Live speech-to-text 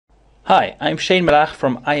Hi, I'm Shane Melach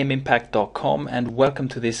from IMimpact.com and welcome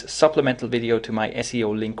to this supplemental video to my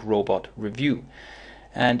SEO Link Robot review.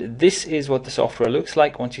 And this is what the software looks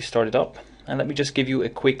like once you start it up. And let me just give you a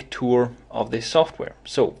quick tour of this software.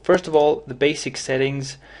 So first of all, the basic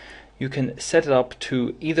settings, you can set it up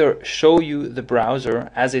to either show you the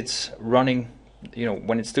browser as it's running,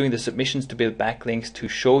 when it's doing the submissions to build backlinks, to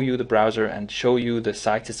show you the browser and show you the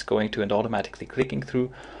sites it's going to and automatically clicking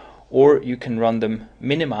through. Or you can run them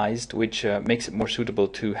minimized, which makes it more suitable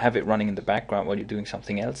to have it running in the background while you're doing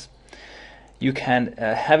something else. You can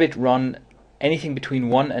have it run anything between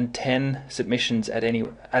 1 and 10 submissions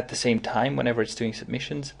at the same time whenever it's doing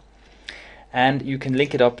submissions. And you can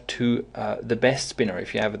link it up to the best spinner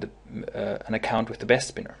if you have an account with the best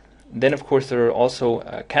spinner. Then of course there are also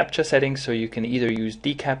CAPTCHA settings, so you can either use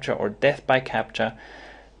deCAPTCHA or death by CAPTCHA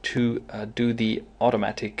to do the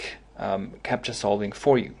automatic CAPTCHA solving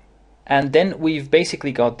for you. And then we've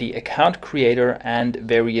basically got the account creator and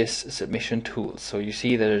various submission tools. So you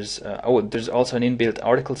see there's also an inbuilt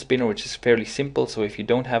article spinner, which is fairly simple. So if you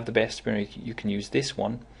don't have the best spinner, you can use this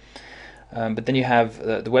one. But then you have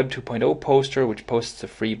the Web 2.0 poster, which posts the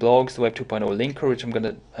free blogs, the Web 2.0 linker, which I'm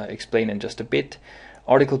going to explain in just a bit.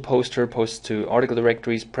 Article poster posts to article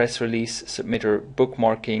directories, press release submitter,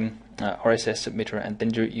 bookmarking, RSS submitter, and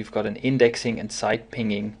then you've got an indexing and site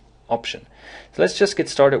pinging option. So let's just get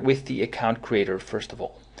started with the account creator first of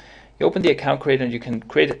all. You open the account creator and you can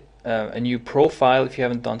create a new profile if you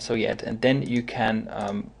haven't done so yet, and then you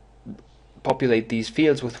can populate these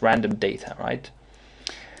fields with random data, right?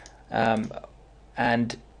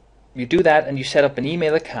 And you do that and you set up an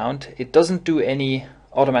email account. It doesn't do any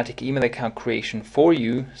automatic email account creation for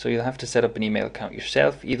you, so you'll have to set up an email account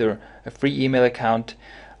yourself, either a free email account,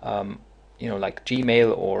 like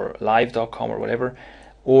Gmail or live.com or whatever,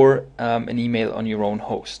 or an email on your own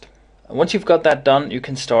host. Once you've got that done, you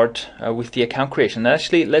can start with the account creation. And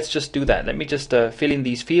actually, let's just do that. Let me just fill in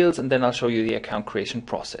these fields and then I'll show you the account creation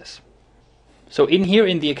process. So in here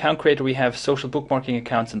in the account creator, we have social bookmarking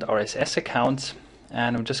accounts and RSS accounts,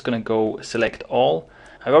 and I'm just going to go select all.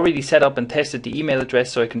 I've already set up and tested the email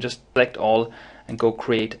address, so I can just select all and go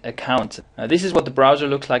create accounts. This is what the browser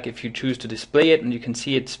looks like if you choose to display it, and you can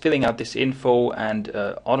see it's filling out this info and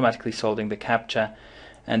automatically solving the CAPTCHA.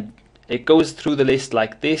 And it goes through the list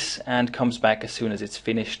like this and comes back as soon as it's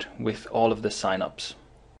finished with all of the signups.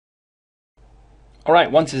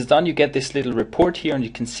 Alright, once it's done, you get this little report here and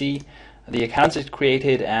you can see the accounts it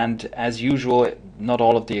created, and as usual, not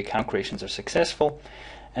all of the account creations are successful.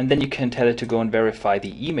 And then you can tell it to go and verify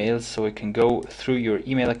the emails, so it can go through your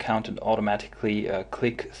email account and automatically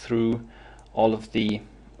click through all of the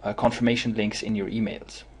confirmation links in your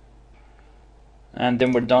emails. And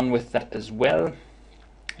then we're done with that as well.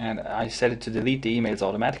 And I set it to delete the emails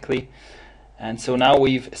automatically. And so now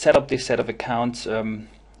we've set up this set of accounts and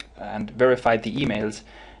verified the emails.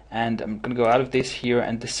 And I'm going to go out of this here,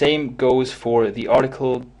 and the same goes for the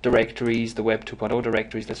article directories, the Web 2.0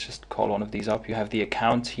 directories. Let's just call one of these up. You have the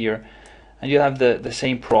accounts here, and you'll have the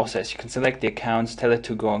same process. You can select the accounts, tell it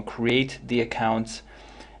to go and create the accounts,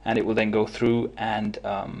 and it will then go through and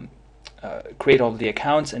create all of the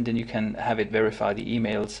accounts, and then you can have it verify the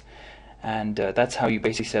emails. And that's how you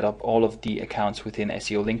basically set up all of the accounts within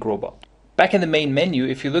SEO Link Robot. Back in the main menu,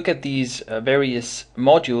 if you look at these various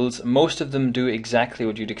modules, most of them do exactly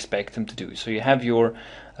what you'd expect them to do. So you have your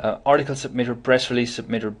article submitter, press release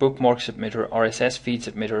submitter, bookmark submitter, RSS feed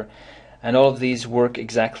submitter, and all of these work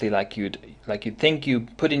exactly like you'd think. You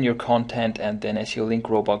put in your content, and then SEO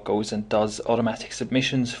Link Robot goes and does automatic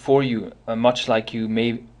submissions for you, much like you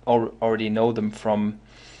may already know them from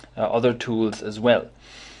other tools as well.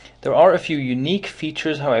 There are a few unique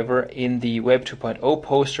features, however, in the Web 2.0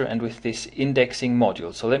 poster and with this indexing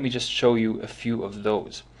module. So let me just show you a few of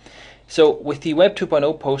those. So with the Web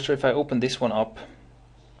 2.0 poster, if I open this one up,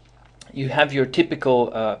 you have your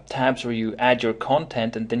typical tabs where you add your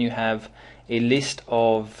content, and then you have a list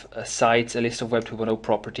of sites, a list of Web 2.0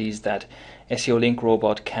 properties that SEO Link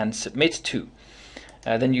Robot can submit to.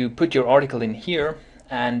 Then you put your article in here,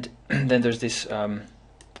 and then there's this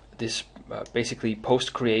basically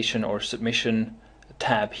post creation or submission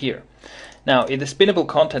tab here. Now in the spinnable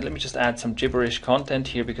content, let me just add some gibberish content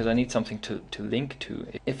here because I need something to link to.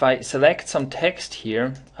 If I select some text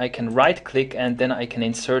here, I can right click and then I can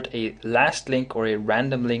insert a last link or a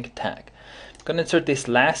random link tag. I'm going to insert this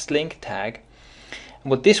last link tag,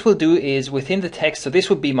 and what this will do is within the text, so this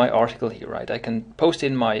would be my article here, right? I can post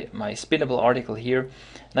in my spinnable article here,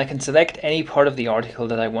 and I can select any part of the article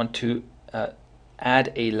that I want to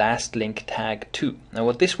add a last link tag to. Now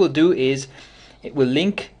what this will do is it will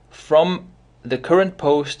link from the current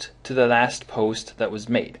post to the last post that was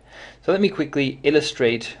made. So let me quickly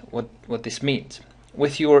illustrate what this means.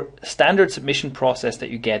 With your standard submission process that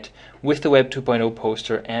you get with the Web 2.0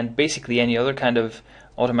 poster and basically any other kind of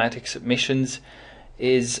automatic submissions,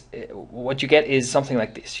 is what you get is something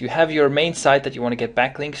like this. You have your main site that you want to get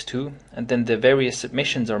backlinks to, and then the various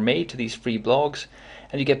submissions are made to these free blogs,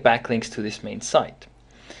 and you get backlinks to this main site.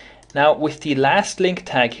 Now with the last link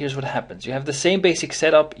tag, here's what happens. You have the same basic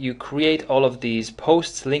setup. You create all of these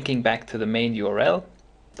posts linking back to the main URL,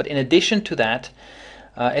 but in addition to that,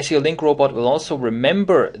 SEO Link Robot will also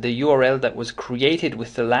remember the URL that was created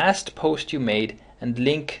with the last post you made and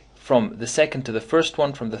link from the second to the first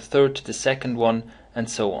one, from the third to the second one, and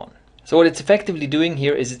so on. So what it's effectively doing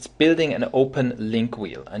here is it's building an open link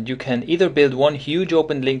wheel, and you can either build one huge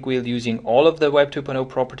open link wheel using all of the Web 2.0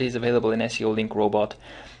 properties available in SEO Link Robot,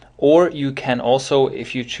 or you can also,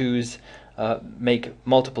 if you choose, make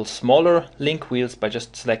multiple smaller link wheels by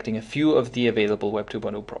just selecting a few of the available Web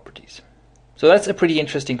 2.0 properties. So that's a pretty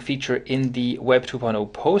interesting feature in the Web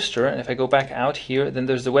 2.0 poster. And if I go back out here, then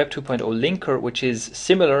there's the Web 2.0 linker, which is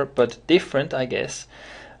similar but different, I guess.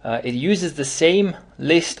 It uses the same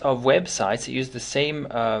list of websites. It uses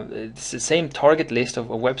the same target list of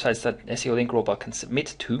websites that SEO Link Robot can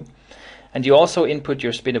submit to. And you also input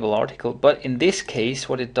your spinnable article, but in this case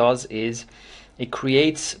what it does is it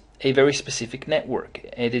creates a very specific network.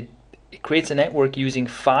 It creates a network using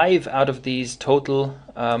 5 out of these total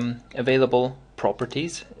available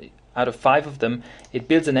properties. Out of 5 of them, it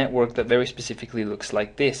builds a network that very specifically looks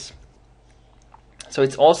like this. So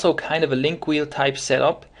it's also kind of a link wheel type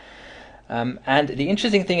setup. And the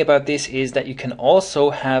interesting thing about this is that you can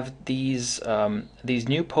also have these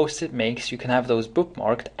new posts it makes, you can have those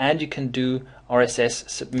bookmarked, and you can do RSS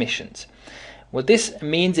submissions. What this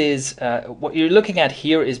means is, what you're looking at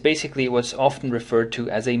here is basically what's often referred to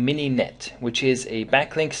as a mini net, which is a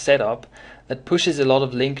backlink setup that pushes a lot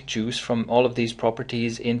of link juice from all of these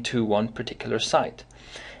properties into one particular site.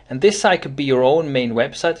 And this site could be your own main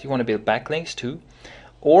website that you want to build backlinks to,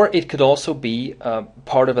 or it could also be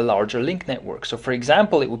part of a larger link network. So for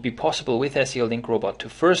example, it would be possible with SEO Link Robot to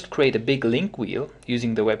first create a big link wheel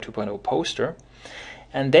using the Web 2.0 poster,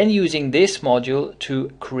 and then using this module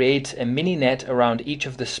to create a mini net around each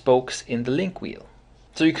of the spokes in the link wheel.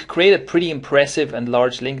 So you could create a pretty impressive and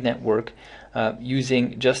large link network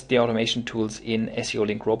using just the automation tools in SEO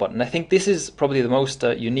Link Robot. And I think this is probably the most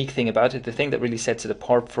unique thing about it. The thing that really sets it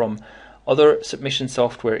apart from other submission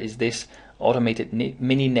software is this automated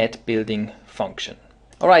mini net building function.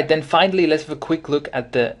 Alright, then finally let's have a quick look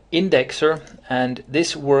at the indexer, and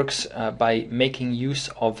this works by making use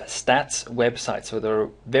of stats websites. So there are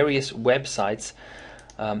various websites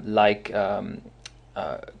like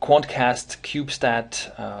Quantcast,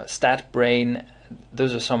 CubeStat, StatBrain.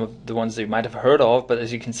 Those are some of the ones that you might have heard of, but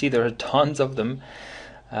as you can see there are tons of them.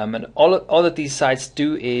 And all that these sites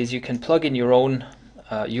do is you can plug in your own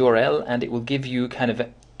URL and it will give you kind of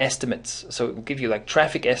estimates. So it will give you like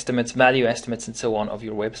traffic estimates, value estimates, and so on of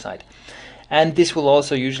your website. And this will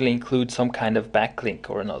also usually include some kind of backlink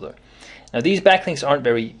or another. Now these backlinks aren't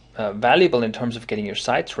very valuable in terms of getting your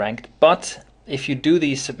sites ranked, but if you do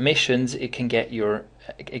these submissions, it can get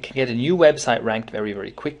a new website ranked very,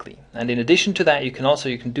 very quickly. And in addition to that, you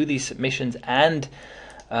can do these submissions and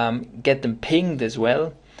get them pinged as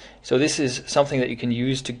well. So this is something that you can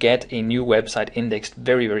use to get a new website indexed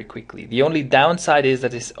very, very quickly. The only downside is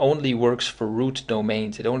that this only works for root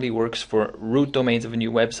domains. It only works for root domains of a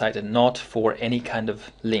new website and not for any kind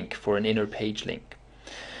of link, for an inner page link.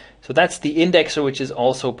 So that's the indexer, which is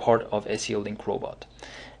also part of SEO Link Robot.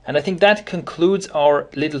 And I think that concludes our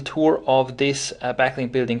little tour of this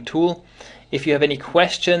backlink building tool. If you have any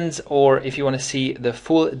questions or if you want to see the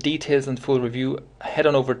full details and full review, head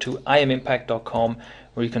on over to imimpact.com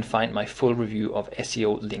where you can find my full review of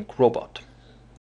SEO Link Robot.